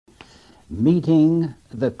Meeting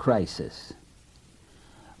the crisis.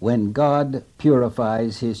 When God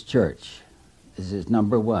purifies His church. This is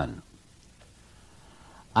number one.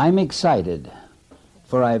 I'm excited,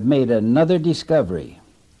 for I've made another discovery.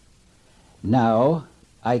 Now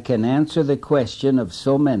I can answer the question of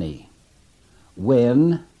so many.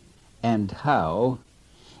 When and how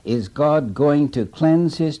is God going to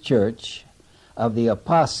cleanse His church of the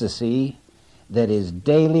apostasy that is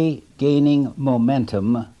daily gaining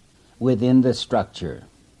momentum within the structure?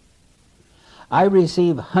 I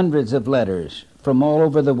receive hundreds of letters from all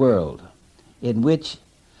over the world in which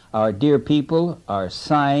our dear people are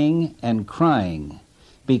sighing and crying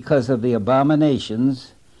because of the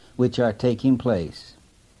abominations which are taking place.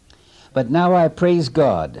 But now I praise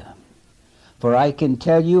God, for I can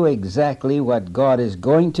tell you exactly what God is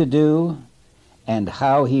going to do and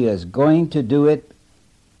how He is going to do it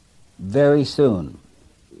very soon.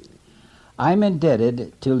 I'm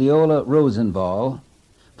indebted to Leola Rosenvall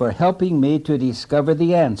for helping me to discover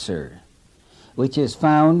the answer, which is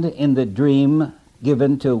found in the dream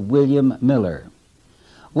given to William Miller,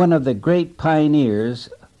 one of the great pioneers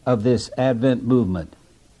of this Advent movement.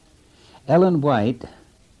 Ellen White,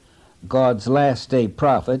 God's last day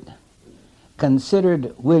prophet,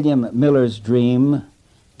 considered William Miller's dream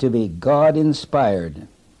to be God-inspired.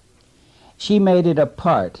 She made it a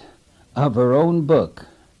part of her own book,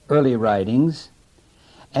 Early Writings,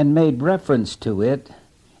 and made reference to it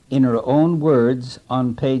in her own words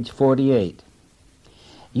on page 48.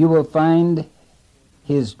 You will find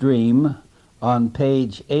his dream on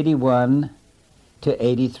page 81 to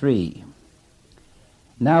 83.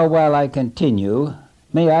 Now, while I continue,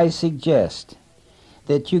 may I suggest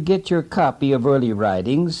that you get your copy of Early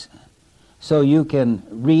Writings so you can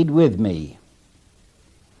read with me.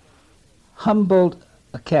 Humboldt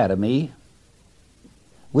Academy,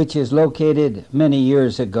 which is located many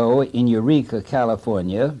years ago in Eureka,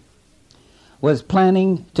 California, was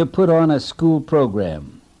planning to put on a school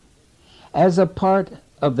program. As a part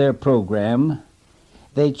of their program,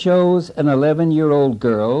 they chose an 11-year-old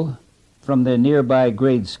girl from their nearby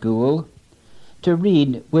grade school to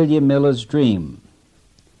read William Miller's dream.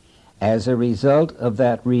 As a result of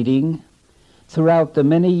that reading, throughout the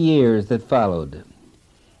many years that followed,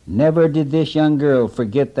 never did this young girl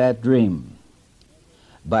forget that dream.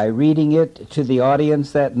 By reading it to the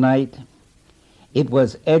audience that night, it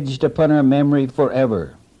was etched upon her memory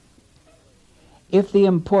forever. If the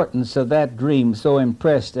importance of that dream so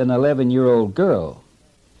impressed an 11-year-old girl,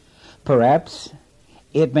 perhaps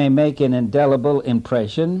it may make an indelible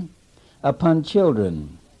impression upon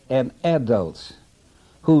children and adults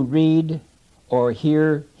who read or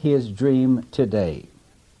hear his dream today.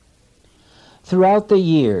 Throughout the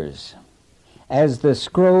years, as the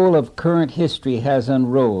scroll of current history has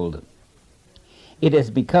unrolled, it is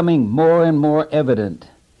becoming more and more evident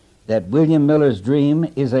that William Miller's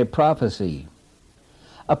dream is a prophecy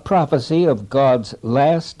of God's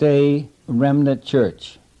last day remnant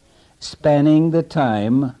church, spanning the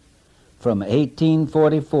time from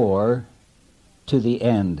 1844 to the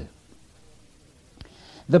end.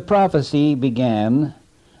 The prophecy began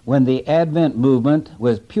when the Advent movement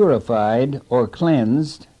was purified or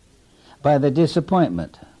cleansed by the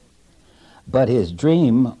disappointment. But his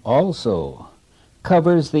dream also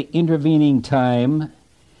covers the intervening time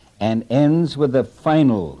and ends with the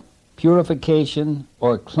final purification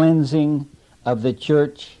or cleansing of the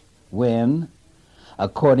church when,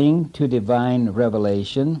 according to divine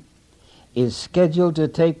revelation, is scheduled to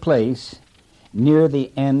take place near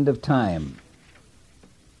the end of time.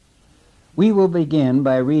 We will begin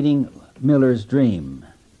by reading Miller's dream,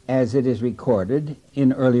 as it is recorded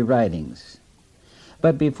in Early Writings.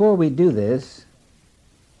 But before we do this,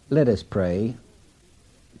 let us pray.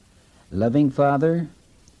 Loving Father,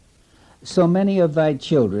 so many of thy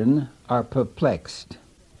children are perplexed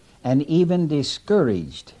and even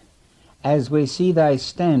discouraged as we see thy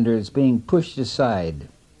standards being pushed aside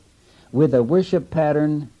with a worship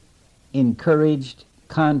pattern encouraged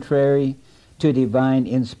contrary to divine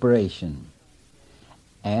inspiration,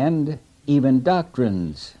 and even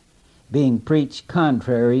doctrines being preached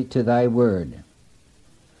contrary to thy word.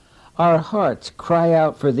 Our hearts cry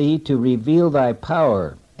out for thee to reveal thy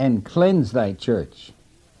power and cleanse thy church.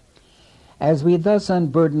 As we thus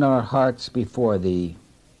unburden our hearts before thee,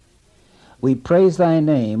 we praise thy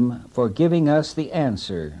name for giving us the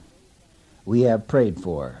answer we have prayed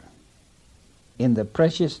for. In the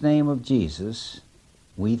precious name of Jesus,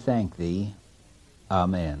 we thank thee.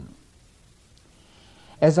 Amen.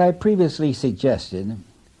 As I previously suggested,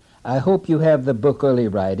 I hope you have the book Early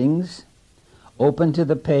Writings open to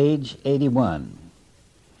the page 81.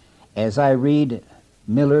 As I read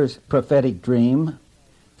Miller's prophetic dream.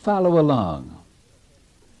 Follow along.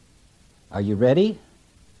 Are you ready?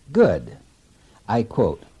 Good. I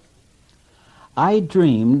quote, "I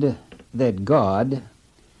dreamed that God,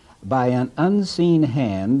 by an unseen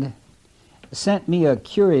hand, sent me a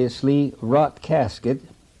curiously wrought casket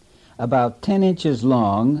about 10 inches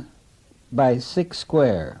long by 6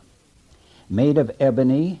 square, made of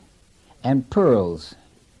ebony and pearls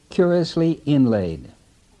curiously inlaid.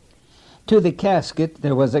 To the casket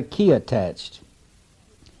there was a key attached.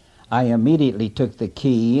 I immediately took the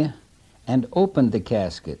key and opened the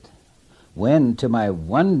casket, when, to my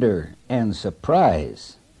wonder and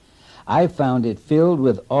surprise, I found it filled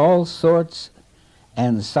with all sorts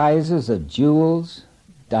and sizes of jewels,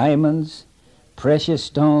 diamonds, precious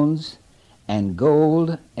stones, and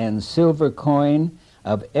gold and silver coin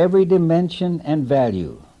of every dimension and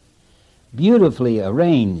value, beautifully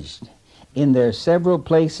arranged in their several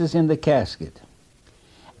places in the casket.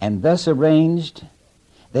 And thus arranged,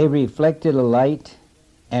 they reflected a light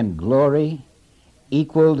and glory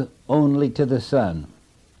equaled only to the sun.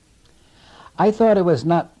 I thought it was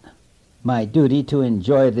not my duty to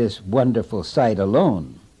enjoy this wonderful sight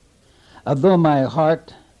alone, although my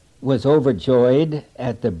heart was overjoyed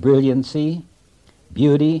at the brilliancy,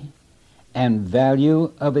 beauty, and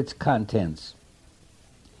value of its contents.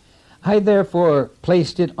 I therefore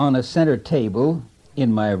placed it on a center table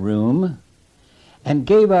in my room and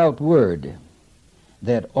gave out word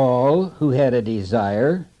that all who had a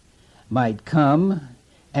desire might come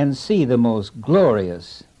and see the most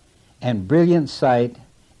glorious and brilliant sight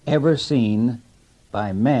ever seen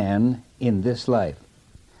by man in this life.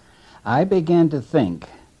 I began to think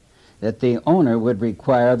that the owner would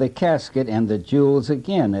require the casket and the jewels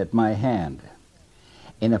again at my hand,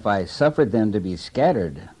 and if I suffered them to be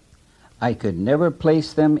scattered, I could never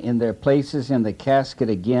place them in their places in the casket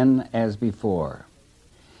again as before,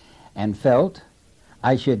 and felt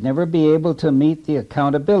I should never be able to meet the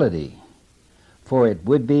accountability, for it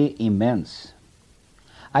would be immense.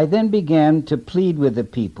 I then began to plead with the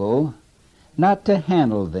people not to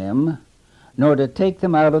handle them, nor to take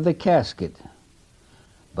them out of the casket.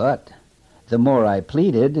 But the more I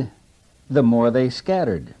pleaded, the more they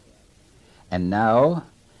scattered. And now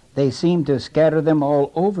they seemed to scatter them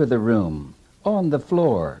all over the room, on the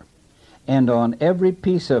floor, and on every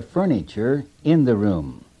piece of furniture in the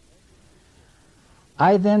room.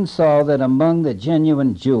 I then saw that among the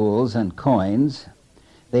genuine jewels and coins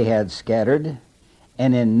they had scattered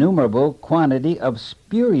an innumerable quantity of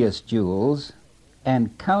spurious jewels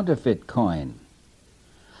and counterfeit coin.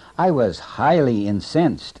 I was highly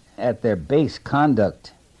incensed at their base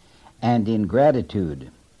conduct and ingratitude,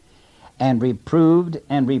 and reproved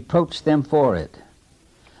and reproached them for it.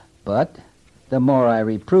 But the more I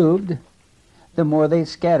reproved, the more they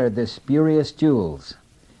scattered the spurious jewels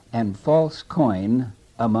and false coin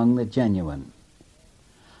among the genuine.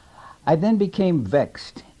 I then became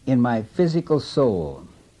vexed in my physical soul,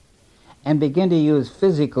 and began to use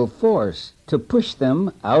physical force to push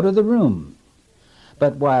them out of the room.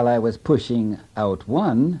 But while I was pushing out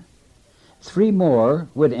one, 3 more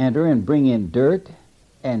would enter and bring in dirt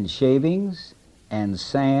and shavings and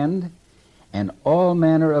sand and all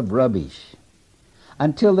manner of rubbish,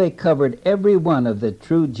 until they covered every one of the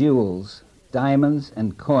true jewels, diamonds,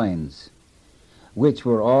 and coins, which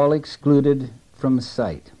were all excluded from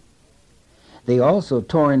sight. They also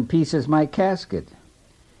tore in pieces my casket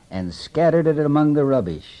and scattered it among the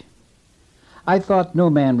rubbish. I thought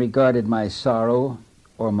no man regarded my sorrow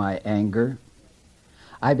or my anger.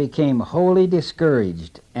 I became wholly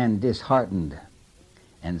discouraged and disheartened,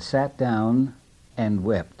 and sat down and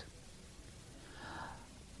wept.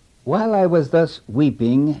 While I was thus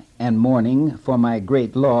weeping and mourning for my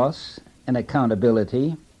great loss and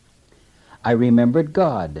accountability, I remembered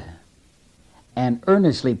God and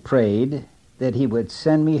earnestly prayed that he would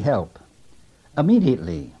send me help.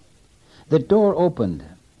 Immediately, the door opened,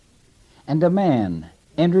 and a man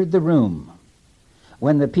entered the room.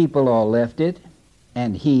 When the people all left it,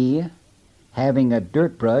 and he, having a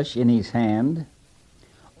dirt brush in his hand,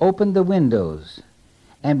 opened the windows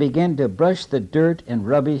and began to brush the dirt and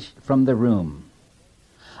rubbish from the room.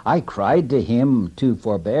 I cried to him to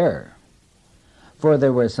forbear, for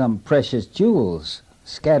there were some precious jewels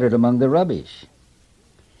scattered among the rubbish.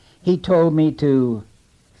 He told me to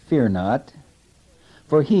fear not,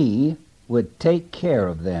 for he would take care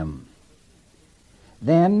of them.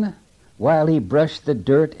 Then, while he brushed the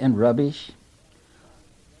dirt and rubbish,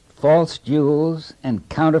 false jewels and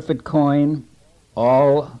counterfeit coin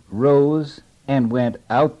all rose and went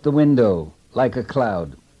out the window like a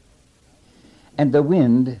cloud, and the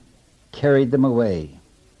wind carried them away.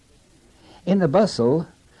 In the bustle,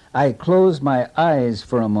 I closed my eyes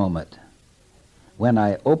for a moment. When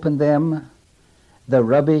I opened them, the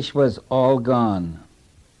rubbish was all gone.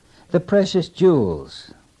 The precious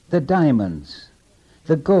jewels, the diamonds,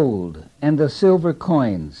 the gold, and the silver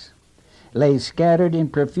coins lay scattered in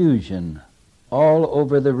profusion all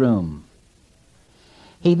over the room.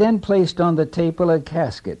 He then placed on the table a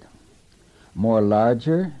casket, more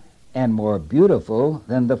larger and more beautiful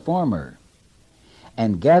than the former,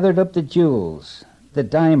 and gathered up the jewels, the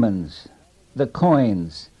diamonds, the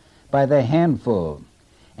coins by the handful,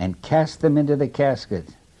 and cast them into the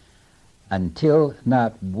casket until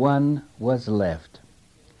not one was left.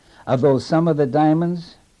 Although some of the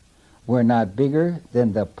diamonds were not bigger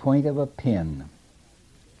than the point of a pin.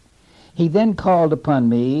 He then called upon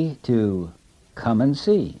me to come and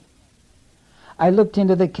see. I looked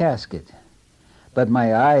into the casket, but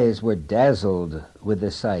my eyes were dazzled with the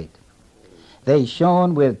sight. They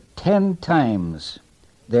shone with 10 times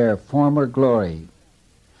their former glory.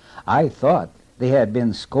 I thought they had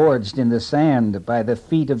been scourged in the sand by the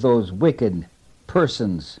feet of those wicked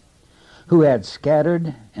persons who had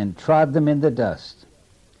scattered and trod them in the dust.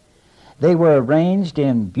 They were arranged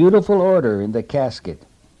in beautiful order in the casket,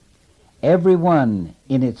 every one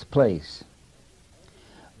in its place,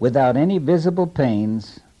 without any visible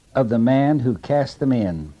pains of the man who cast them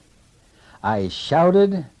in. I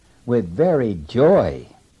shouted with very joy,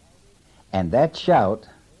 and that shout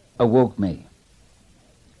awoke me.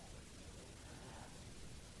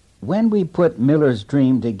 When we put Miller's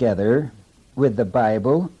dream together with the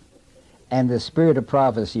Bible and the Spirit of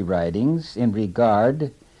Prophecy writings in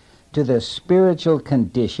regard to the spiritual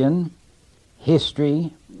condition,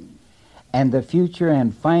 history, and the future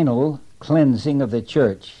and final cleansing of the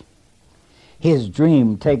church, his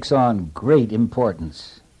dream takes on great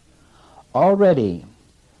importance. Already,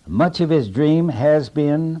 much of his dream has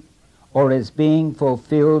been or is being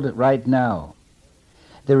fulfilled right now.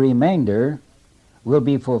 The remainder will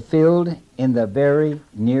be fulfilled in the very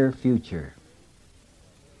near future.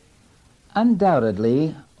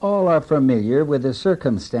 Undoubtedly, all are familiar with the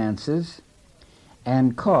circumstances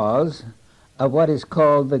and cause of what is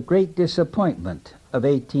called the Great Disappointment of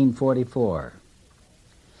 1844.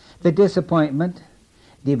 The disappointment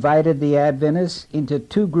divided the Adventists into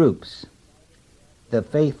 2 groups, the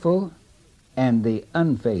faithful and the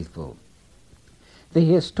unfaithful. The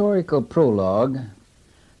historical prologue,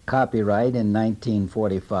 copyright in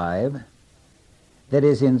 1945, that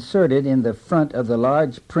is inserted in the front of the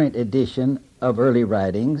large print edition of early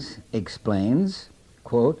writings, explains,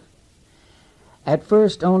 quote, "At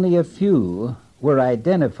first only a few were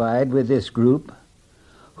identified with this group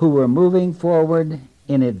who were moving forward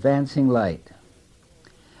in advancing light.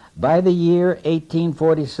 By the year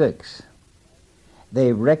 1846,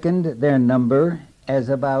 they reckoned their number as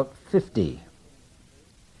about 50.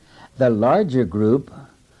 The larger group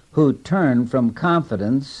who turned from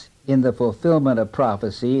confidence in the fulfillment of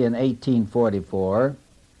prophecy in 1844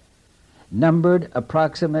 numbered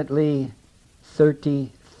approximately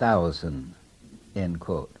 30,000, end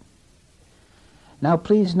quote. Now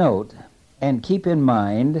please note and keep in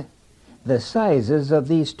mind the sizes of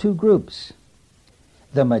these 2 groups,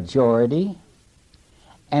 the majority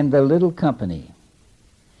and the little company.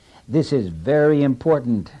 This is very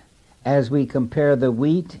important as we compare the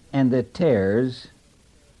wheat and the tares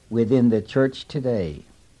within the church today.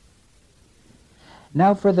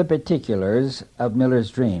 Now for the particulars of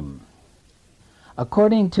Miller's dream.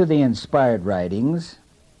 According to the inspired writings,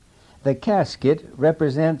 the casket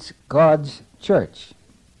represents God's church.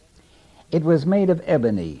 It was made of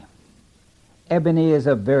ebony. Ebony is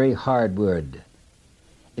a very hard wood.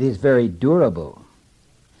 It is very durable.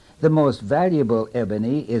 The most valuable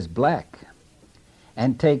ebony is black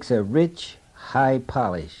and takes a rich, high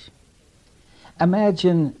polish.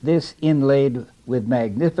 Imagine this inlaid with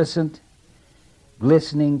magnificent,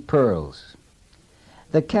 glistening pearls.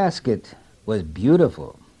 The casket was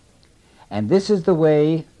beautiful, and this is the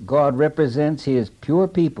way God represents his pure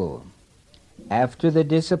people after the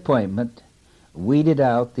disappointment weeded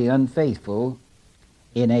out the unfaithful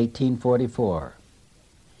in 1844.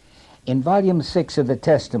 In Volume 6 of the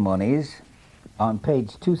Testimonies, on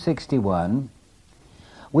page 261,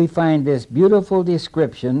 we find this beautiful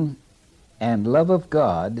description and love of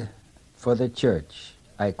God for the church.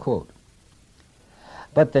 I quote,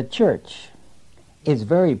 "But the church is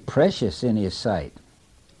very precious in his sight.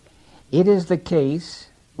 It is the case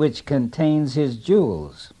which contains his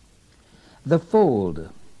jewels, the fold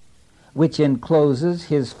which encloses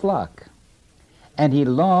his flock, and he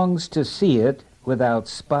longs to see it without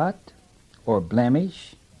spot or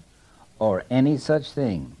blemish or any such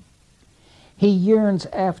thing. He yearns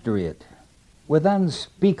after it with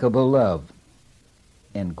unspeakable love,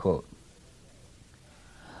 end quote.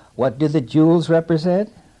 What do the jewels represent?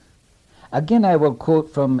 Again, I will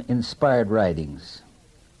quote from inspired writings.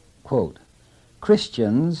 Quote,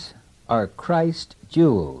 Christians are Christ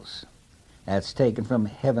jewels. That's taken from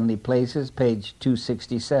Heavenly Places, page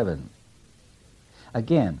 267.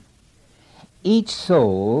 Again, each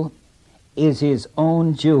soul is his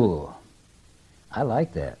own jewel. I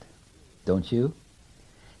like that, don't you?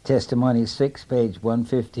 Testimony 6, page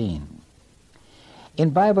 115. In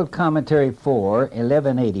Bible Commentary 4,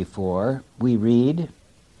 1184, we read,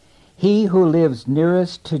 He who lives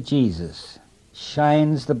nearest to Jesus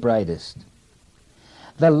shines the brightest.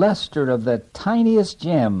 The luster of the tiniest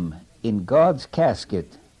gem in God's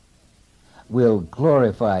casket will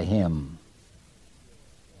glorify him,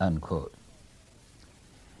 unquote.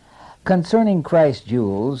 Concerning Christ's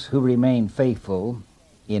jewels who remained faithful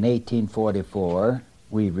in 1844,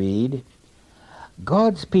 we read,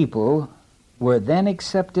 God's people were then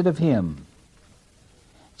accepted of him.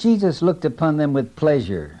 Jesus looked upon them with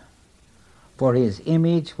pleasure, for his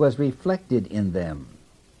image was reflected in them.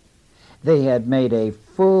 They had made a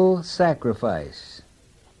full sacrifice,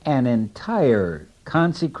 an entire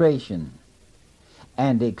consecration,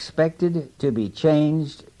 and expected to be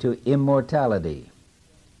changed to immortality.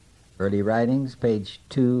 Early Writings, page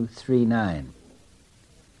 239.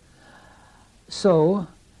 So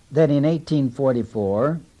that in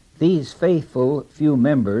 1844, these faithful few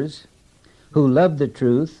members who loved the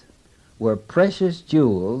truth were precious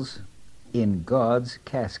jewels in God's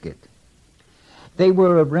casket. They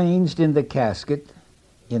were arranged in the casket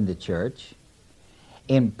in the church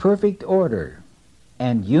in perfect order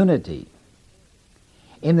and unity.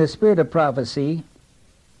 In the spirit of prophecy,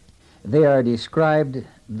 they are described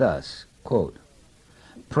thus, quote,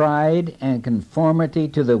 Pride and conformity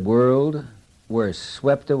to the world were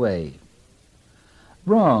swept away.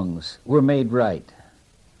 Wrongs were made right.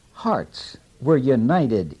 Hearts were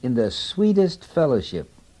united in the sweetest fellowship,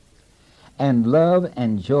 and love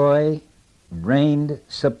and joy reigned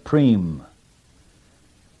supreme.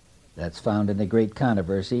 That's found in the Great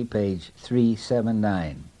Controversy, page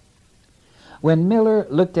 379. When Miller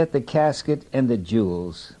looked at the casket and the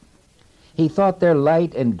jewels, he thought their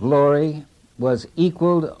light and glory was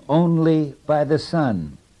equaled only by the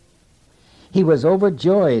sun. He was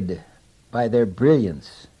overjoyed by their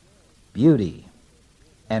brilliance, beauty,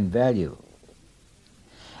 and value.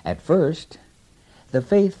 At first, the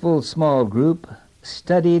faithful small group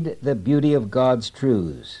studied the beauty of God's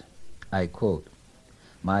truths. I quote,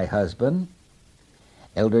 My husband,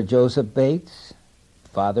 Elder Joseph Bates,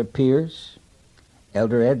 Father Pierce,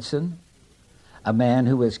 Elder Edson, a man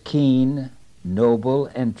who was keen, noble,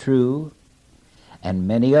 and true, and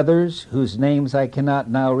many others whose names I cannot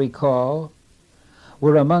now recall,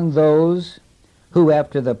 were among those who,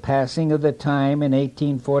 after the passing of the time in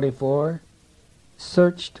 1844,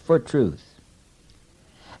 searched for truth.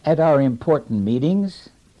 At our important meetings,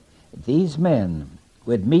 these men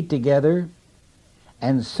would meet together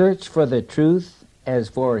and search for the truth as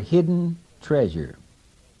for hidden treasure.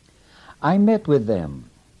 I met with them,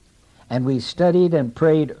 and we studied and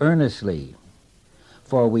prayed earnestly,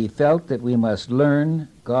 for we felt that we must learn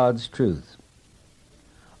God's truth.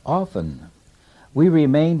 Often, we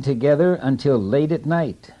remained together until late at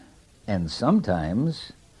night, and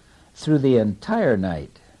sometimes through the entire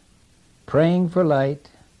night, praying for light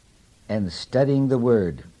and studying the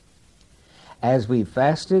Word. As we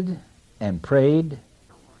fasted and prayed,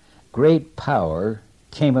 great power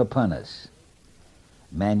came upon us.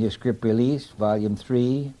 Manuscript release, Volume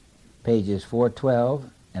 3, pages 412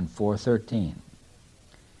 and 413.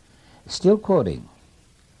 Still quoting,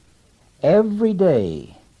 Every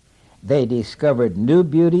day they discovered new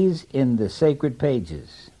beauties in the sacred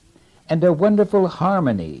pages, and a wonderful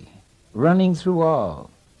harmony running through all,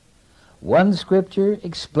 one scripture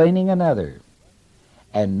explaining another,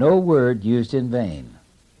 and no word used in vain.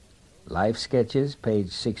 Life Sketches, page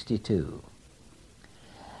 62.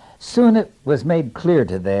 Soon it was made clear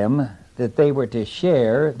to them that they were to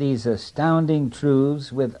share these astounding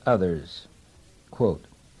truths with others. Quote,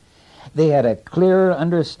 They had a clearer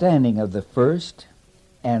understanding of the first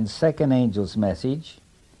and second angel's message,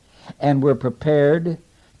 and were prepared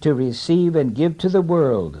to receive and give to the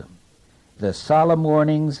world the solemn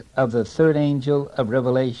warnings of the third angel of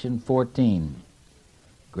Revelation 14.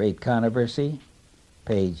 Great Controversy,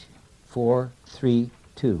 page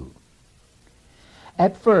 432.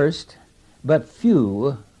 At first, but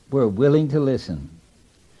few were willing to listen.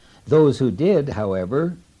 Those who did,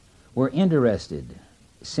 however, were interested,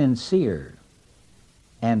 sincere,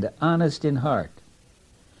 and honest in heart.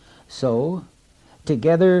 So,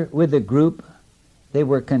 together with the group they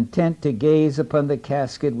were content to gaze upon the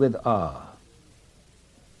casket with awe.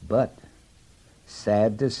 But,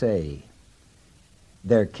 sad to say,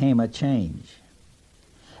 there came a change.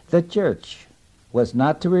 The church was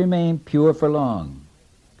not to remain pure for long.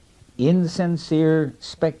 Insincere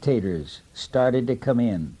spectators started to come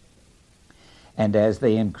in, and as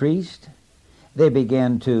they increased, they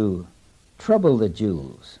began to trouble the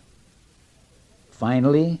jewels.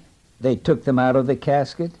 Finally, they took them out of the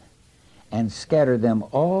casket and scattered them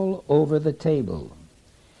all over the table,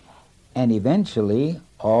 and eventually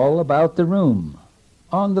all about the room,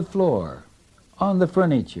 on the floor, on the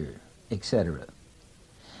furniture, etc.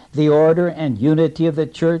 The order and unity of the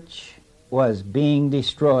church was being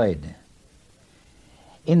destroyed.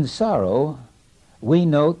 In sorrow, we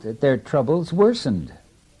note that their troubles worsened.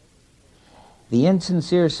 The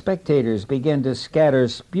insincere spectators began to scatter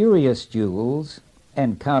spurious jewels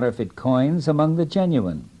and counterfeit coins among the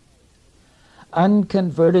genuine.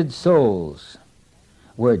 Unconverted souls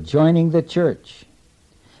were joining the church,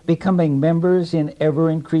 becoming members in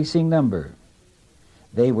ever-increasing number.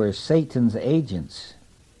 They were Satan's agents,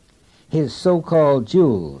 his so-called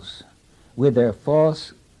jewels, with their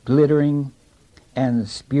false, glittering, and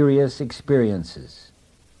spurious experiences.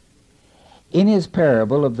 In his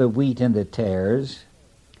parable of the wheat and the tares,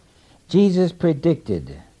 Jesus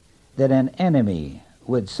predicted that an enemy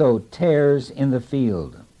would sow tares in the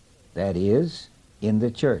field, that is, in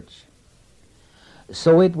the church.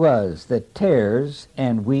 So it was that tares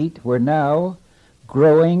and wheat were now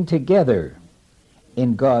growing together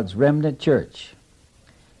in God's remnant church.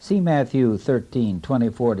 See Matthew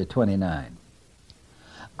 13:24-29.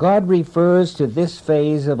 God refers to this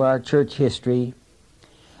phase of our church history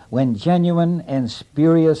when genuine and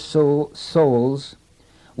spurious souls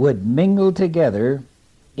would mingle together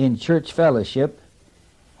in church fellowship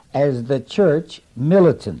as the church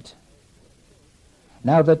militant.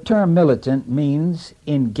 Now, the term militant means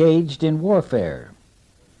engaged in warfare,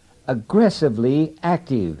 aggressively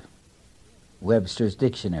active, Webster's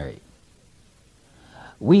Dictionary.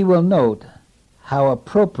 We will note how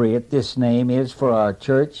appropriate this name is for our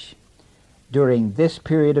church during this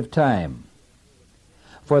period of time.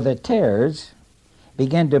 For the tares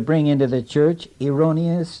began to bring into the church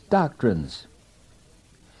erroneous doctrines.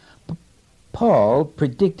 Paul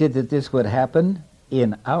predicted that this would happen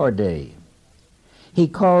in our day. He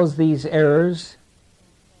calls these errors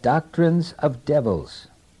doctrines of devils.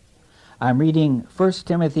 I'm reading 1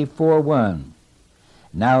 Timothy 4:1.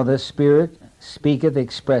 Now the Spirit speaketh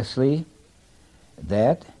expressly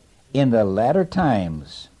that in the latter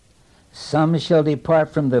times some shall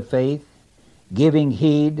depart from the faith, giving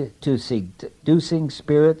heed to seducing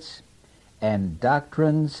spirits and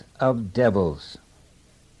doctrines of devils.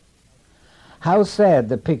 How sad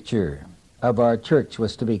the picture of our church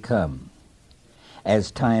was to become.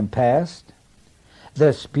 As time passed,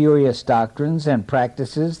 the spurious doctrines and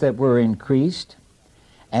practices that were increased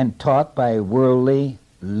and taught by worldly,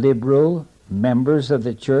 liberal members of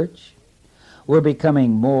the church were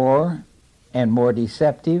becoming more and more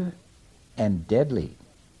deceptive and deadly.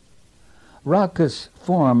 Raucous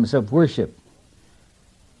forms of worship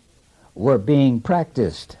were being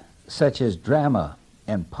practiced, such as drama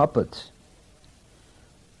and puppets.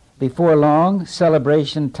 Before long,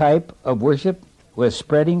 celebration type of worship was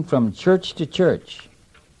spreading from church to church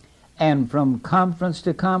and from conference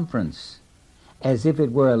to conference as if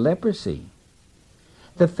it were a leprosy.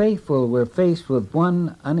 The faithful were faced with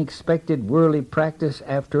one unexpected worldly practice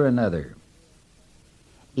after another,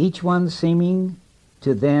 each one seeming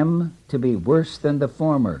to them to be worse than the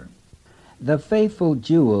former. The faithful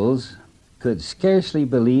Jews could scarcely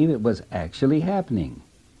believe it was actually happening.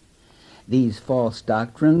 These false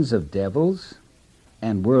doctrines of devils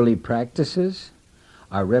and worldly practices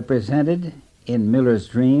are represented in Miller's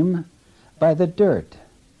dream by the dirt,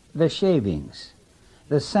 the shavings,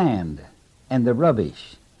 the sand, and the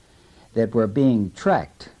rubbish that were being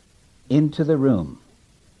tracked into the room.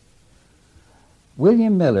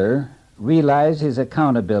 William Miller realized his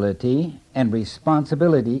accountability and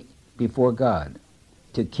responsibility before God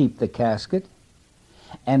to keep the casket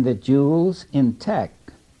and the jewels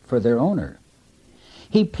intact for their owner.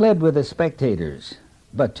 He pled with the spectators,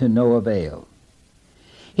 but to no avail.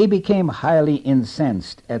 He became highly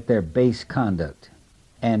incensed at their base conduct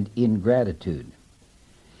and ingratitude.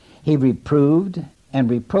 He reproved and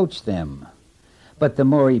reproached them, but the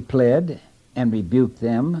more he pled and rebuked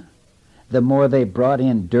them, the more they brought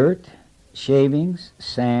in dirt, shavings,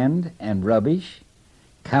 sand, and rubbish,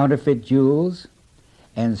 counterfeit jewels,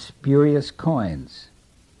 and spurious coins.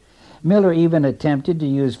 Miller even attempted to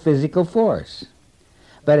use physical force,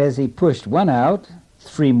 but as he pushed one out,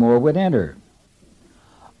 3 more would enter.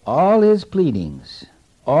 all his pleadings,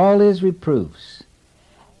 all his reproofs,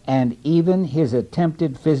 and even his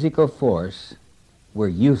attempted physical force were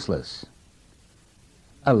useless.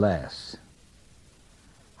 Alas,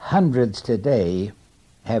 hundreds today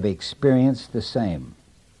have experienced the same.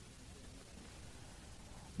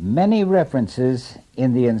 Many references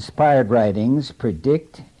in the inspired writings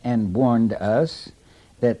predict and warned us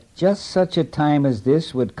that just such a time as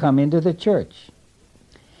this would come into the church.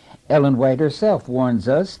 Ellen White herself warns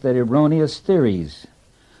us that erroneous theories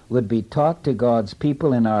would be taught to God's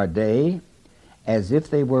people in our day as if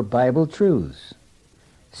they were Bible truths.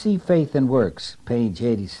 See Faith and Works, page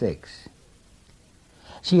 86.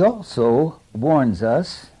 She also warns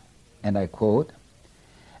us, and I quote,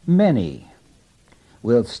 "Many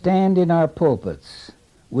will stand in our pulpits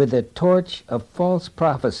with a torch of false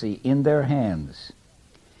prophecy in their hands,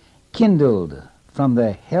 kindled from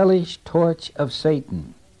the hellish torch of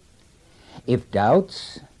Satan. If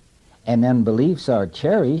doubts and unbeliefs are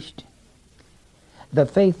cherished, the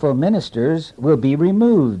faithful ministers will be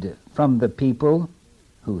removed from the people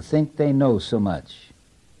who think they know so much."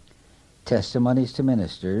 Testimonies to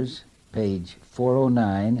Ministers, page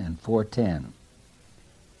 409 and 410.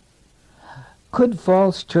 Could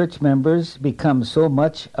false church members become so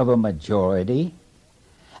much of a majority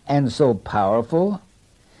and so powerful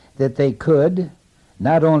that they could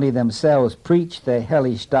not only themselves preach the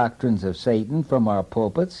hellish doctrines of Satan from our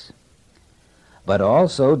pulpits, but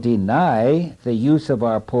also deny the use of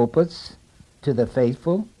our pulpits to the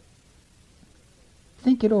faithful?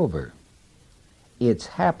 Think it over. It's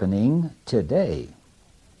happening today.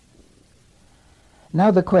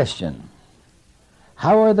 Now the question: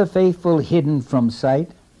 how are the faithful hidden from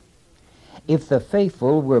sight? If the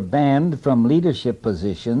faithful were banned from leadership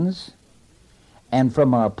positions and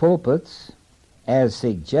from our pulpits, as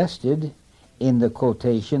suggested in the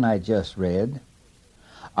quotation I just read,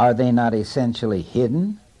 are they not essentially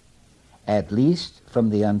hidden, at least from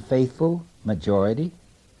the unfaithful majority?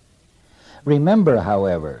 Remember,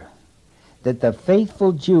 however, that the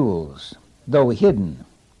faithful jewels, though hidden,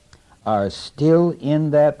 are still in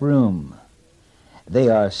that room. They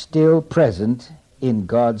are still present in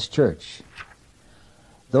God's church.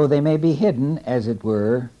 Though they may be hidden, as it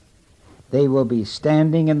were, they will be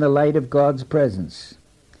standing in the light of God's presence.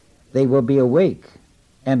 They will be awake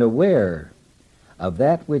and aware of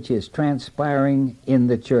that which is transpiring in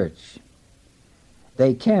the church.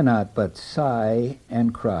 They cannot but sigh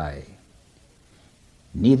and cry.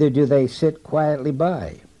 Neither do they sit quietly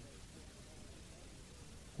by.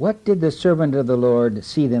 What did the servant of the Lord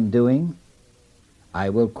see them doing? I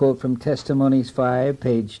will quote from Testimonies 5,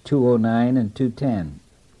 page 209 and 210.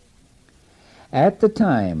 At the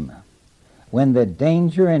time when the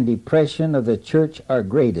danger and depression of the church are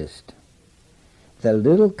greatest, the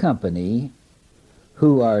little company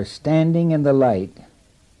who are standing in the light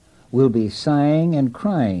will be sighing and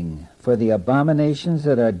crying for the abominations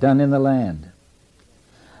that are done in the land.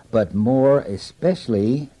 But more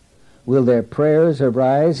especially will their prayers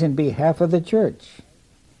arise in behalf of the church,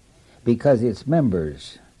 because its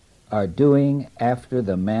members are doing after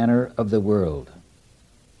the manner of the world.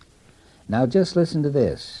 Now just listen to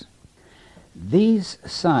this. These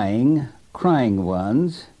sighing, crying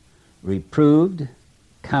ones reproved,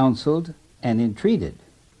 counseled, and entreated.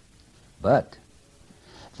 But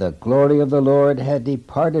the glory of the Lord had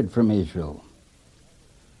departed from Israel.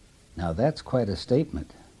 Now that's quite a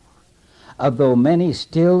statement. Although many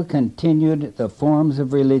still continued the forms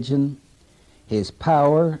of religion, his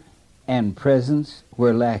power and presence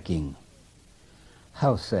were lacking.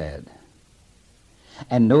 How sad.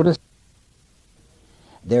 And notice,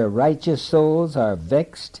 their righteous souls are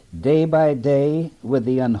vexed day by day with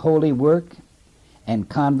the unholy work and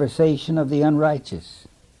conversation of the unrighteous.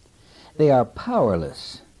 They are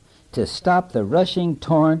powerless to stop the rushing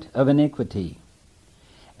torrent of iniquity,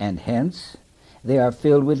 and hence they are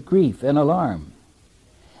filled with grief and alarm.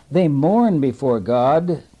 They mourn before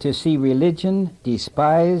God to see religion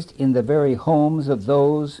despised in the very homes of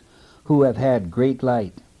those who have had great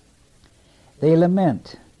light. They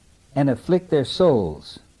lament and afflict their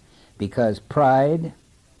souls because pride,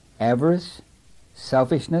 avarice,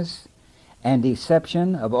 selfishness, and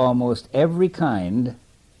deception of almost every kind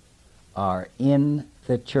are in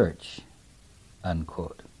the church."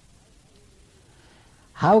 Unquote.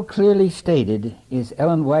 How clearly stated is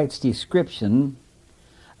Ellen White's description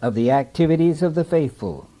of the activities of the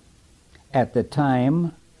faithful at the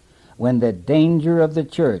time when the danger of the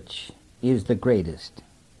church is the greatest.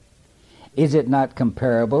 Is it not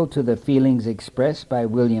comparable to the feelings expressed by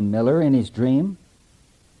William Miller in his dream?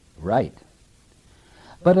 Right.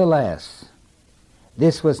 But alas,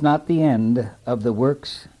 This was not the end of the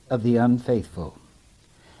works of the unfaithful.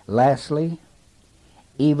 Lastly,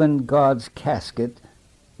 even God's casket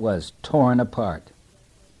was torn apart.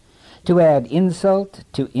 To add insult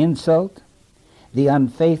to insult, the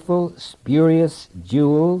unfaithful, spurious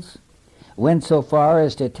Jews went so far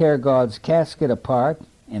as to tear God's casket apart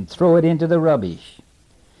and throw it into the rubbish,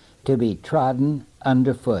 to be trodden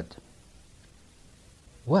underfoot.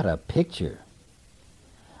 What a picture!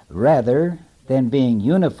 Rather than being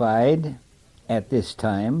unified at this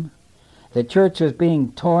time, the church was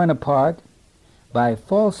being torn apart by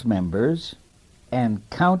false members and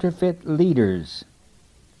counterfeit leaders.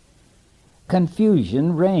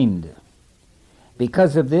 Confusion reigned.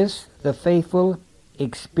 Because of this, the faithful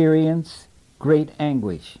experience great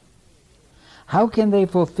anguish. How can they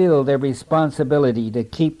fulfill their responsibility to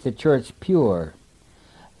keep the church pure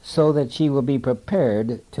so that she will be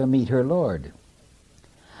prepared to meet her Lord?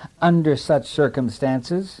 Under such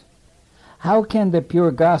circumstances, how can the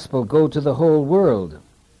pure gospel go to the whole world,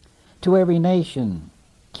 to every nation,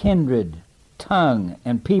 kindred, tongue,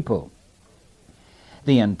 and people?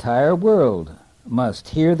 The entire world must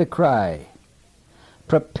hear the cry,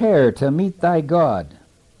 "Prepare to meet thy God."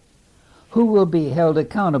 Who will be held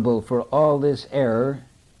accountable for all this error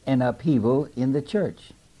and upheaval in the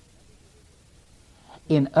church?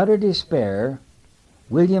 In utter despair,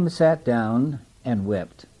 William sat down and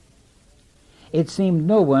wept. It seemed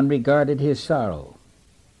no one regarded his sorrow.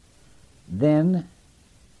 Then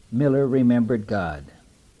Miller remembered God.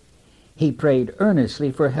 He prayed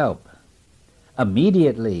earnestly for help.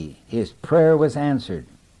 Immediately his prayer was answered.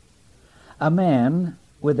 A man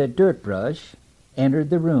with a dirt brush entered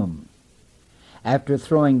the room. After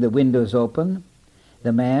throwing the windows open,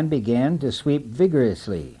 the man began to sweep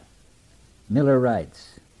vigorously. Miller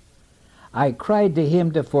writes, "I cried to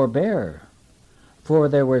him to forbear, for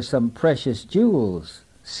there were some precious jewels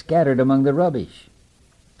scattered among the rubbish.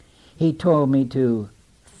 He told me to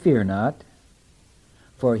fear not,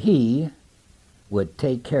 for he would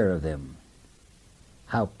take care of them."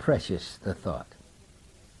 How precious the thought.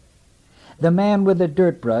 The man with the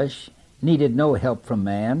dirt brush needed no help from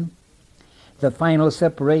man. The final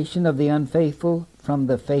separation of the unfaithful from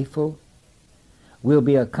the faithful will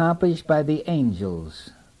be accomplished by the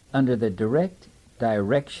angels under the direct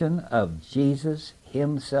direction of Jesus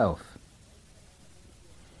himself.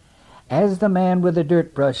 As the man with the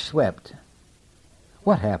dirt brush swept,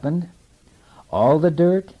 what happened? All the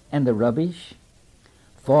dirt and the rubbish,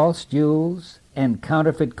 false jewels and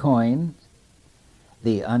counterfeit coins,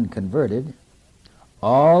 the unconverted,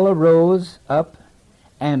 all arose up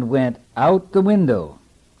and went out the window,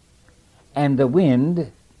 and the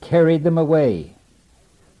wind carried them away.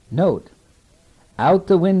 Note, out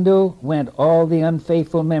the window went all the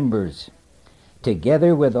unfaithful members,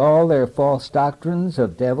 together with all their false doctrines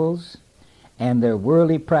of devils and their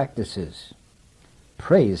worldly practices.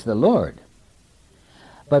 Praise the Lord!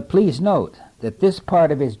 But please note that this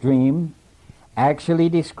part of his dream actually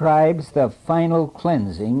describes the final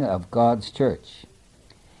cleansing of God's church.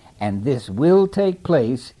 And this will take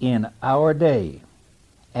place in our day,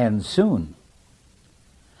 and soon.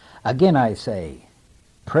 Again I say,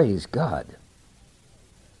 praise God.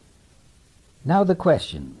 Now the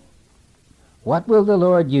question, what will the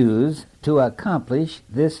Lord use to accomplish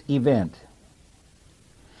this event?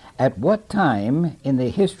 At what time in the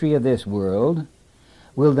history of this world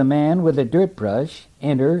will the man with the dirt brush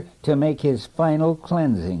enter to make his final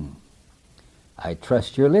cleansing? I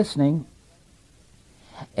trust you're listening.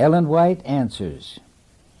 Ellen White answers,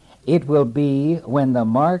 it will be when the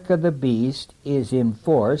mark of the beast is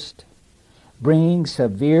enforced, bringing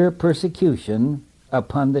severe persecution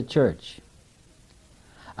upon the church.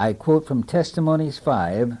 I quote from Testimonies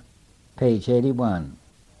 5, page 81.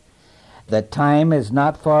 The time is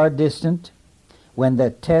not far distant when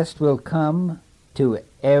the test will come to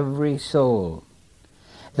every soul.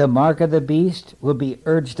 The mark of the beast will be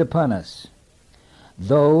urged upon us.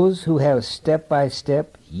 Those who have step by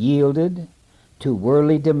step yielded to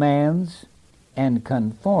worldly demands and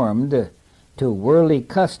conformed to worldly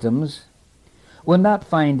customs will not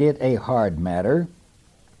find it a hard matter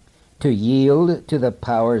to yield to the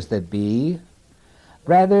powers that be,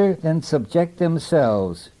 rather than subject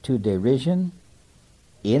themselves to derision,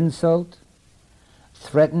 insult,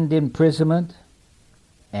 threatened imprisonment,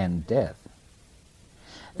 and death.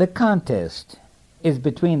 The contest is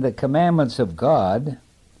between the commandments of God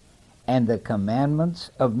and the commandments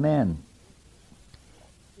of men.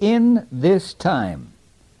 In this time,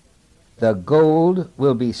 the gold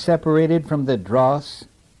will be separated from the dross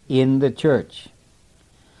in the church.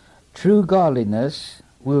 True godliness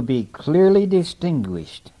will be clearly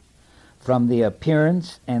distinguished from the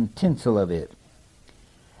appearance and tinsel of it.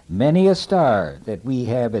 Many a star that we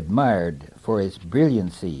have admired for its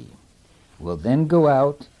brilliancy will then go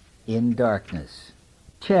out in darkness.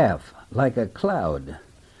 Chaff, like a cloud,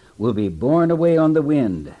 will be borne away on the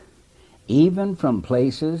wind, even from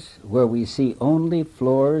places where we see only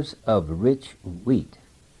floors of rich wheat."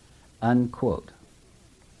 Unquote.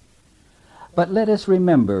 But let us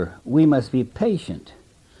remember we must be patient,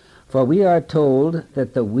 for we are told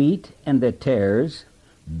that the wheat and the tares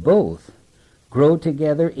both grow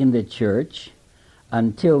together in the church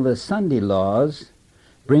until the Sunday laws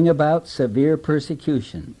bring about severe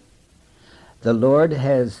persecution. The Lord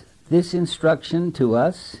has this instruction to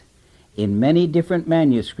us in many different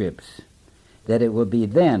manuscripts, that it will be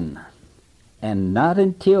then, and not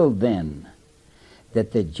until then,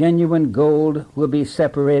 that the genuine gold will be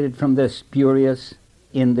separated from the spurious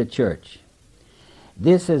in the church.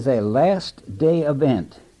 This is a last day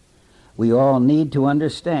event we all need to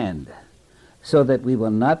understand, so that we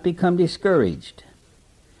will not become discouraged.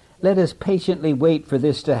 Let us patiently wait for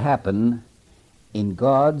this to happen in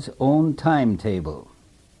God's own timetable.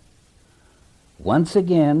 Once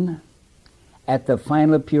again, at the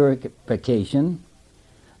final purification,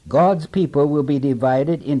 God's people will be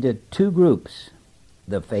divided into two groups,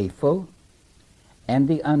 the faithful and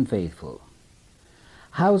the unfaithful.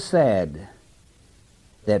 How sad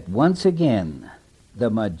that once again the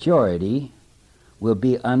majority will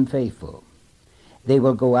be unfaithful. They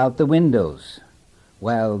will go out the windows,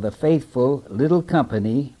 while the faithful little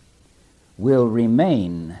company will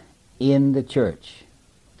remain in the church.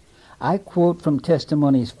 I quote from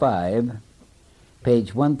Testimonies 5,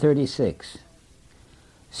 page 136.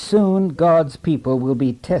 "Soon God's people will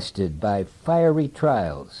be tested by fiery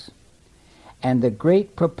trials, and the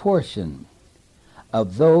great proportion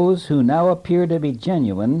of those who now appear to be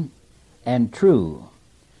genuine and true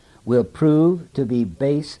will prove to be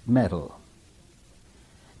base metal.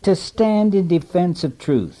 To stand in defense of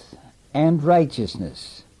truth and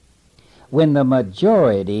righteousness when the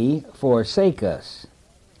majority forsake us,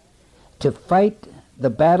 to fight the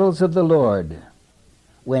battles of the Lord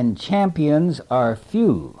when champions are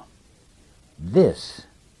few, this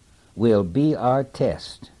will be our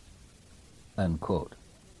test." Unquote.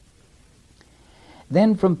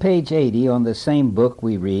 Then from page 80 on the same book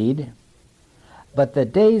we read, "But the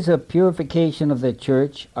days of purification of the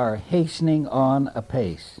church are hastening on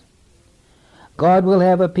apace. God will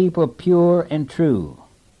have a people pure and true.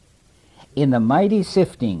 In the mighty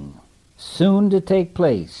sifting soon to take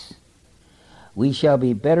place, we shall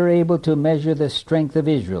be better able to measure the strength of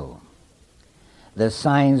Israel. The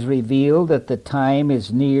signs reveal that the time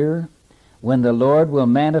is near when the Lord will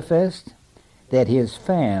manifest that his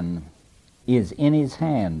fan is in his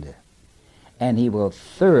hand, and he will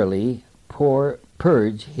thoroughly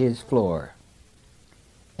purge his floor."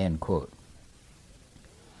 End quote.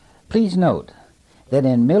 Please note that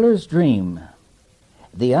in Miller's dream,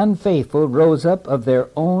 the unfaithful rose up of their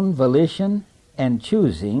own volition and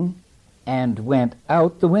choosing and went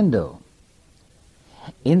out the window.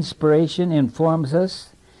 Inspiration informs us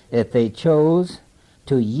that they chose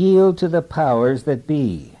to yield to the powers that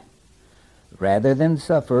be, rather than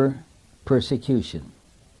suffer persecution.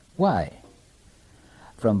 Why?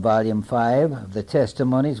 From Volume 5 of the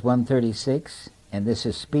Testimonies, 136, and this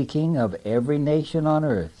is speaking of every nation on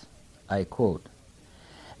earth, I quote,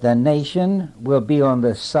 "The nation will be on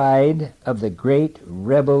the side of the great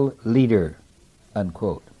rebel leader."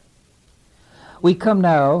 Unquote. We come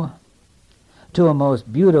now to a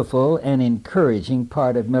most beautiful and encouraging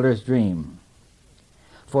part of Miller's dream.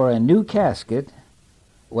 For a new casket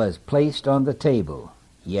was placed on the table,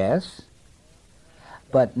 yes,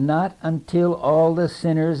 but not until all the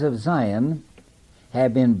sinners of Zion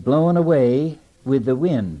have been blown away with the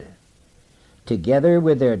wind, together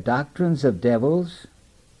with their doctrines of devils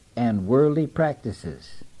and worldly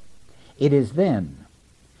practices. It is then,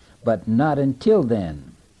 but not until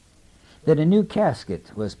then, that a new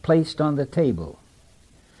casket was placed on the table.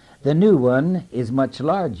 The new one is much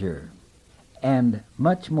larger and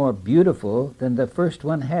much more beautiful than the first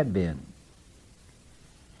one had been.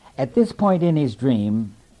 At this point in his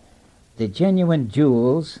dream, the genuine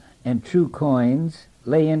jewels and true coins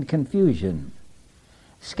lay in confusion,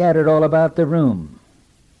 scattered all about the room.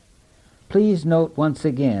 Please note once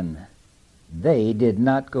again, they did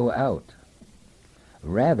not go out.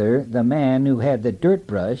 Rather, the man who had the dirt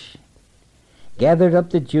brush gathered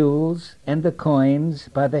up the jewels and the coins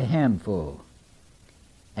by the handful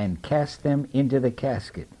and cast them into the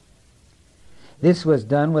casket. This was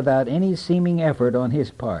done without any seeming effort on his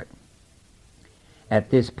part. At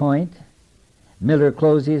this point, Miller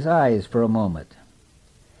closed his eyes for a moment,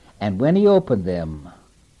 And when he opened them,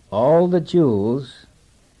 all the jewels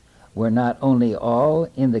were not only all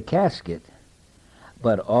in the casket,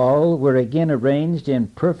 but all were again arranged in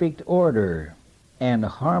perfect order and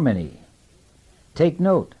harmony. Take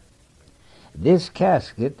note, this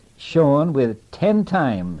casket shone with 10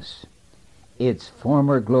 times its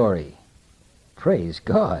former glory. Praise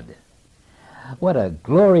God! What a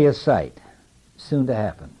glorious sight soon to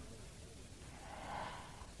happen.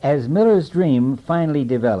 As Miller's dream finally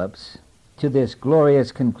develops to this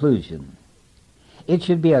glorious conclusion, it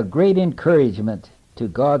should be a great encouragement to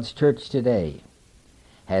God's church today.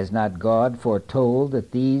 Has not God foretold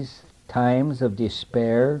that these times of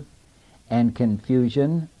despair and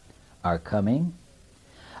confusion are coming?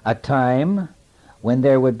 A time when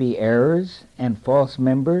there would be errors and false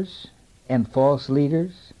members and false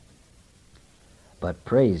leaders? But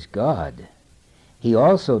praise God, he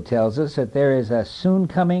also tells us that there is a soon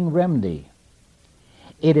coming remedy.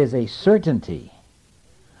 It is a certainty,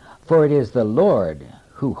 for it is the Lord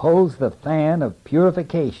who holds the fan of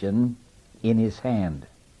purification in his hand.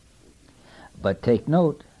 But take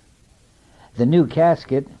note, the new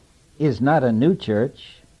casket is not a new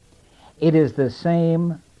church. It is the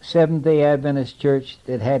same Seventh-day Adventist church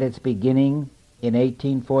that had its beginning in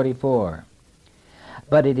 1844.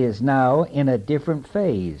 But it is now in a different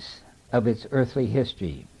phase of its earthly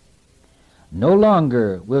history. No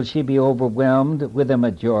longer will she be overwhelmed with a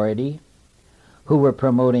majority who were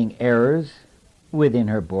promoting errors within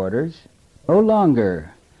her borders. No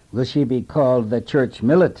longer will she be called the church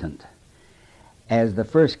militant, as the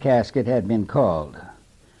first casket had been called.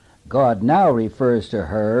 God now refers to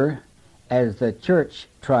her as the church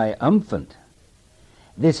triumphant.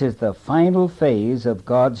 This is the final phase of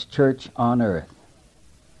God's church on earth.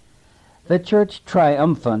 The church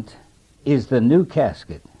triumphant is the new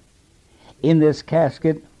casket. In this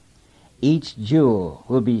casket, each jewel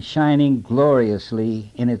will be shining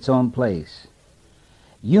gloriously in its own place.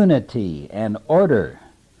 Unity and order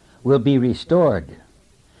will be restored.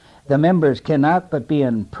 The members cannot but be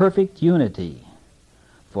in perfect unity,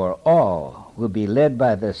 for all will be led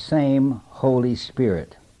by the same Holy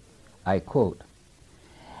Spirit. I quote,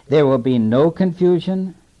 "There will be no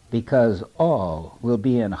confusion, because all will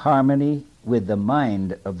be in harmony with the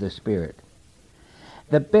mind of the Spirit.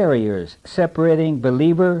 The barriers separating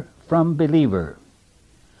believer from believer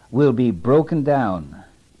will be broken down,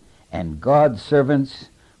 and God's servants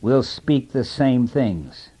will speak the same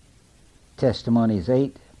things." Testimonies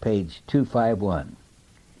 8, page 251.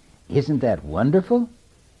 Isn't that wonderful?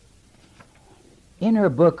 In her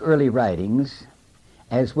book, Early Writings,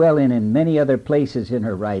 as well as in many other places in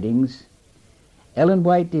her writings, Ellen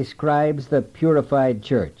White describes the purified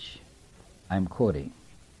church. I'm quoting,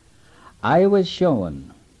 "I was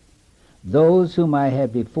shown those whom I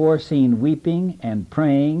had before seen weeping and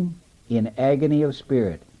praying in agony of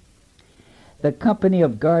spirit. The company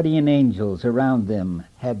of guardian angels around them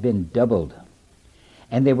had been doubled,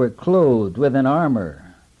 and they were clothed with an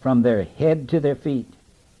armor from their head to their feet.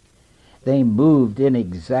 They moved in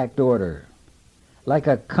exact order, like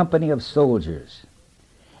a company of soldiers.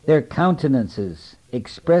 Their countenances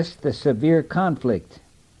expressed the severe conflict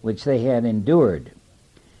which they had endured,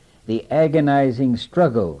 the agonizing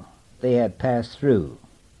struggle they had passed through.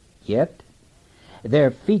 Yet their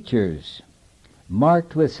features,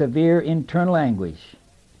 marked with severe internal anguish,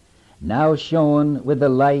 now shone with the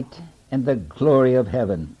light and the glory of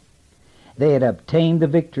heaven. They had obtained the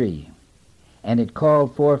victory, and it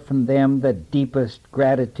called forth from them the deepest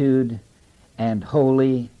gratitude and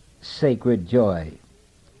holy, sacred joy.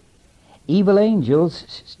 Evil angels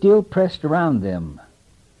still pressed around them,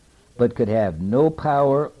 but could have no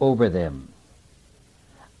power over them.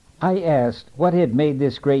 I asked what had made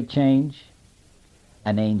this great change.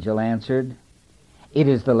 An angel answered, 'It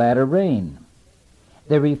is the latter rain,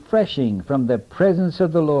 the refreshing from the presence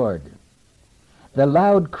of the Lord, the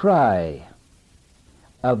loud cry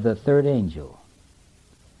of the third angel.'"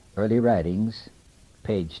 Early Writings,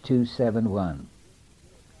 page 271.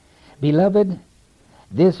 Beloved,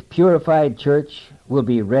 this purified church will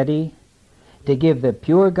be ready to give the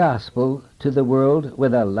pure gospel to the world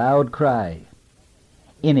with a loud cry,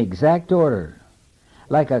 in exact order,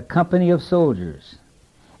 like a company of soldiers.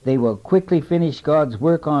 They will quickly finish God's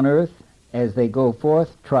work on earth as they go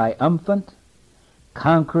forth triumphant,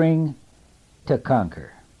 conquering to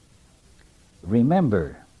conquer.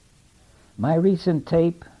 Remember my recent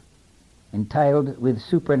tape entitled "With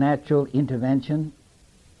Supernatural Intervention"?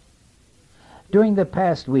 During the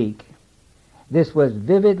past week, this was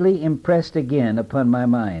vividly impressed again upon my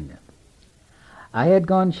mind. I had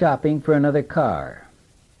gone shopping for another car.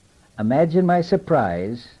 Imagine my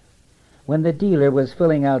surprise when the dealer was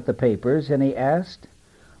filling out the papers, and he asked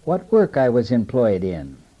what work I was employed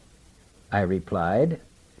in. I replied,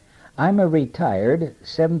 "I'm a retired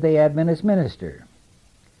Seventh-day Adventist minister."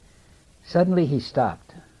 Suddenly he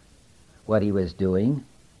stopped what he was doing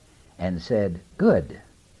and said, "Good.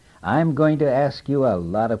 I'm going to ask you a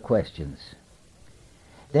lot of questions."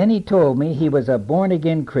 Then he told me he was a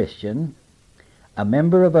born-again Christian, a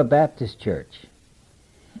member of a Baptist church.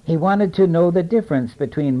 He wanted to know the difference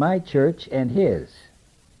between my church and his.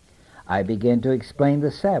 I began to explain the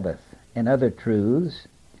Sabbath and other truths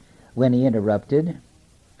when he interrupted,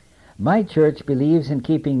 "My church believes in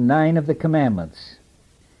keeping 9 of the commandments,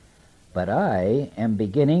 but I am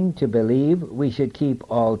beginning to believe we should keep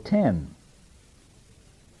all 10.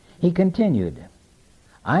 He continued,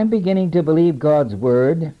 "I'm beginning to believe God's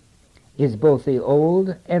Word is both the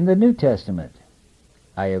Old and the New Testament."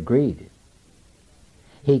 I agreed.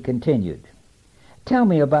 He continued, "Tell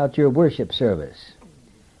me about your worship service.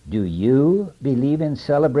 Do you believe in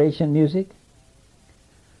celebration music?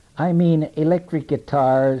 I mean electric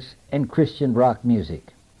guitars and Christian rock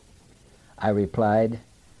music." I replied,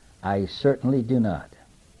 "I certainly do not."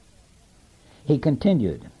 He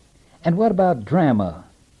continued, "And what about drama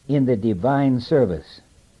in the divine service?"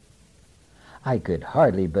 I could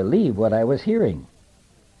hardly believe what I was hearing.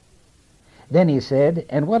 Then he said,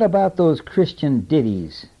 "And what about those Christian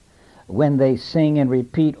ditties when they sing and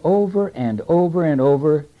repeat over and over and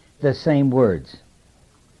over the same words?"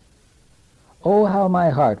 Oh, how my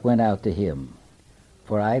heart went out to him,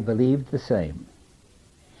 for I believed the same.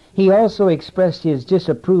 He also expressed his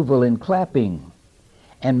disapproval in clapping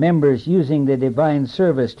and members using the divine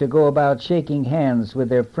service to go about shaking hands with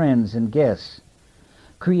their friends and guests,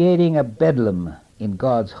 creating a bedlam in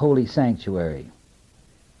God's holy sanctuary.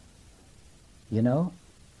 You know,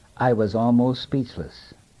 I was almost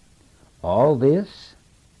speechless. All this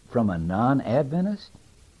from a non-Adventist?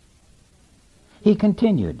 He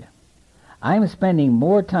continued, "I'm spending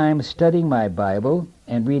more time studying my Bible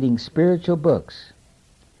and reading spiritual books.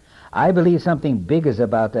 I believe something big is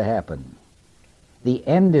about to happen. The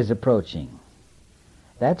end is approaching.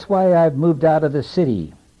 That's why I've moved out of the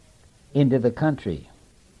city into the country."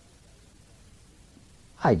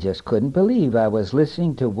 I just couldn't believe I was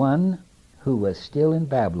listening to one who was still in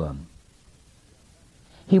Babylon.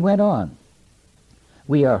 He went on,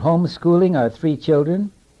 "We are homeschooling our 3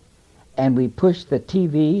 children, and we pushed the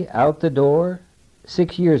TV out the door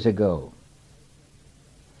 6 years ago."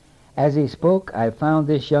 As he spoke, I found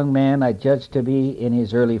this young man I judged to be in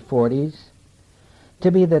his early 40s to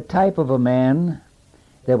be the type of a man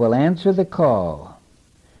that will answer the call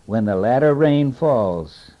when the latter rain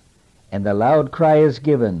falls and the loud cry is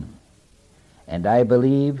given, and I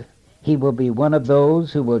believe he will be one of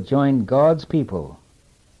those who will join God's people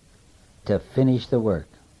to finish the work.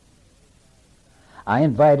 I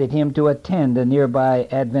invited him to attend a nearby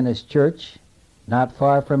Adventist church not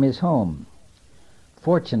far from his home.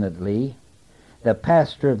 Fortunately, the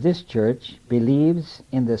pastor of this church believes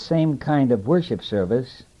in the same kind of worship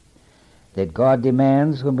service that God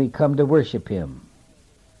demands when we come to worship him.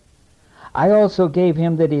 I also gave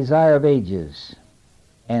him the Desire of Ages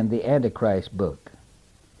and the Antichrist book,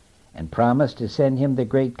 and promised to send him the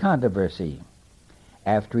Great Controversy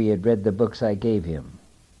after he had read the books I gave him.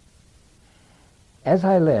 As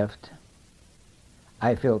I left,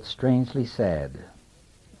 I felt strangely sad,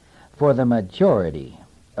 for the majority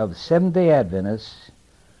of Seventh-day Adventists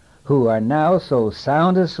who are now so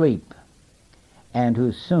sound asleep and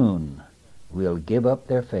who soon will give up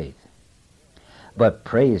their faith. But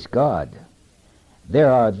praise God,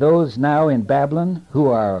 there are those now in Babylon who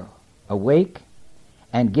are awake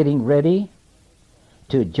and getting ready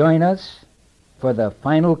to join us for the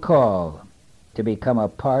final call to become a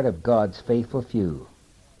part of God's faithful few.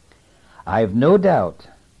 I've no doubt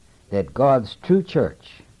that God's true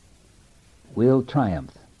church will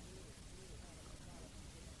triumph.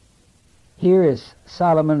 Here is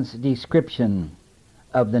Solomon's description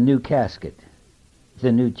of the new casket,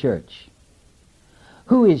 the new church.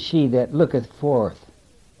 "Who is she that looketh forth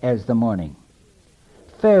as the morning,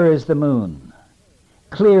 fair as the moon,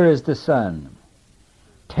 clear as the sun,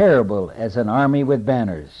 terrible as an army with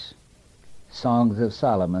banners?" Songs of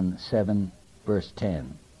Solomon 7, verse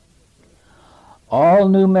 10. All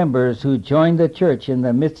new members who join the church in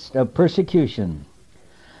the midst of persecution,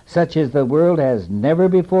 such as the world has never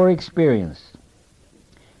before experienced,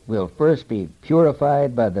 will first be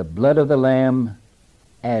purified by the blood of the Lamb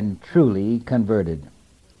and truly converted.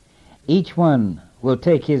 Each one will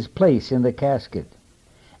take his place in the casket,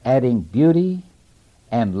 adding beauty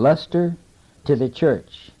and luster to the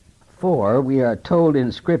church. For we are told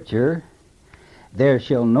in Scripture There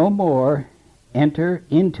shall no more enter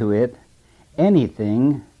into it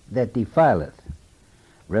anything that defileth.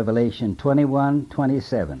 Revelation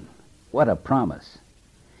 21:27. What a promise.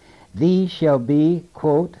 These shall be,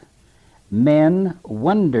 quote, men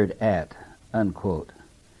wondered at, unquote,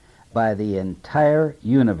 by the entire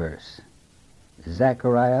universe.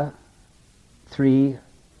 Zechariah 3,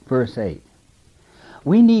 verse 8.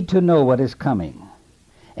 We need to know what is coming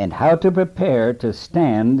and how to prepare to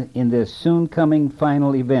stand in this soon-coming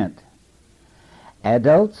final event.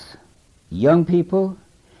 Adults, young people,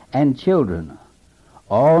 and children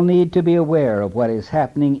all need to be aware of what is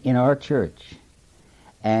happening in our church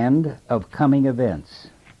and of coming events.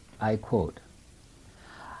 I quote,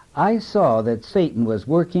 I saw that Satan was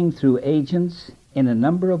working through agents in a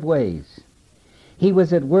number of ways. He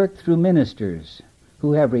was at work through ministers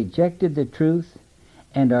who have rejected the truth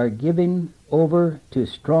and are given over to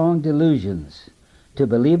strong delusions to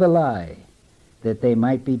believe a lie that they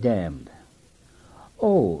might be damned.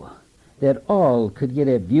 Oh, that all could get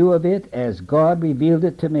a view of it as God revealed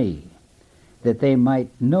it to me, that they might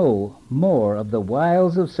know more of the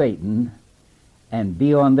wiles of Satan and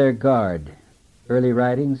be on their guard. Early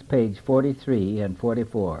Writings, page 43 and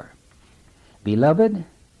 44. Beloved,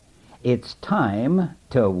 it's time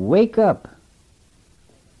to wake up.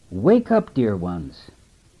 Wake up, dear ones,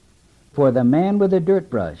 for the man with the dirt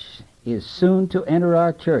brush is soon to enter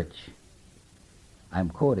our church. I'm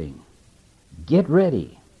quoting, get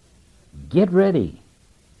ready, get ready,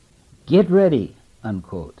 get ready,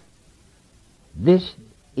 unquote. This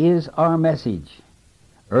is our message.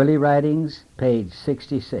 Early Writings, page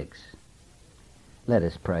 66. Let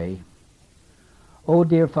us pray. Oh,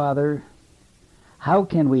 dear Father, how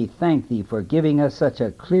can we thank Thee for giving us such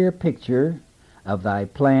a clear picture of Thy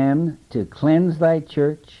plan to cleanse Thy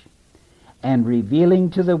church and revealing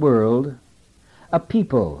to the world a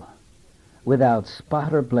people without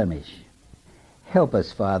spot or blemish. Help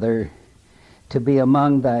us, Father, to be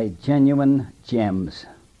among Thy genuine gems.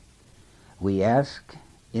 We ask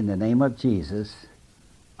in the name of Jesus.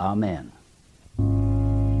 Amen.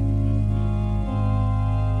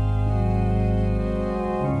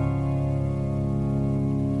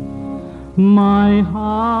 My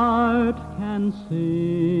heart can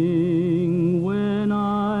sing when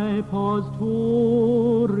I pause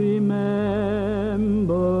to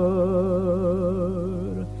remember.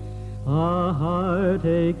 A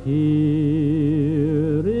heartache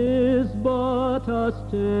here is but a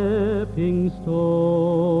stepping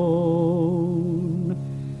stone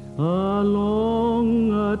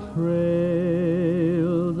along a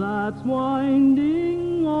trail that's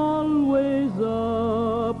winding always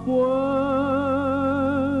upwards.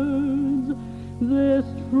 This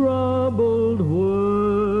troubled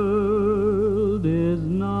world is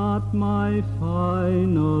not my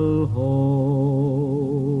final home,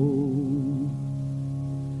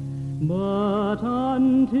 but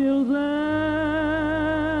until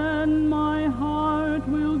then my heart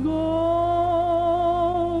will go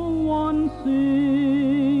on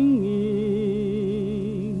singing.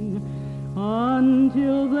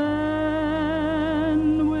 Until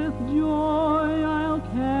then, with joy I'll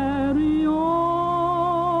carry on,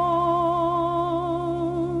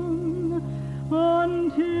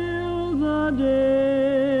 until the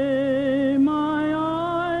day my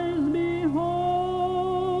eyes behold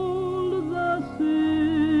the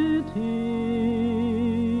city,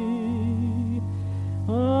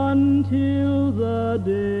 until the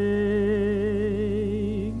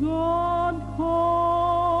day God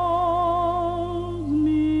calls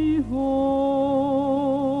me home.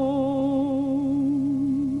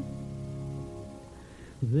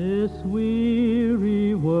 This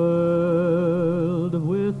weary world,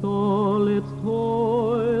 with all its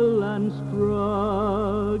toil and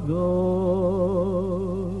struggle,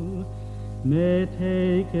 may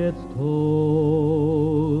take its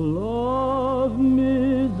toll of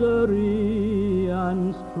misery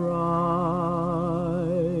and strife.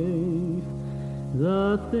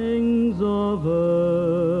 The things of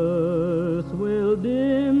earth will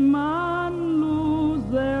dim and lose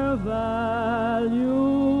their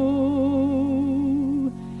value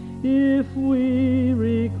if we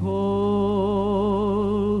recall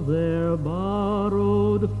they're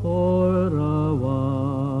borrowed for a while.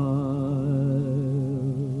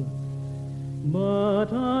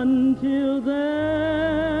 But until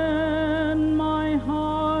then, my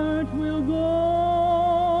heart will go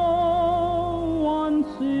on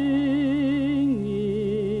singing.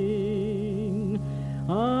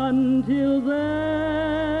 Until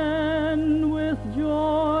then, with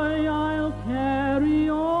joy I'll carry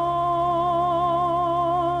on,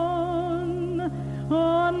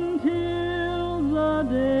 until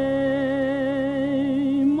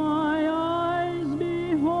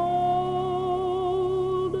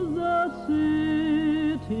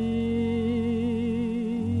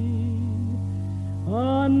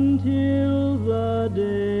until the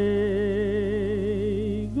day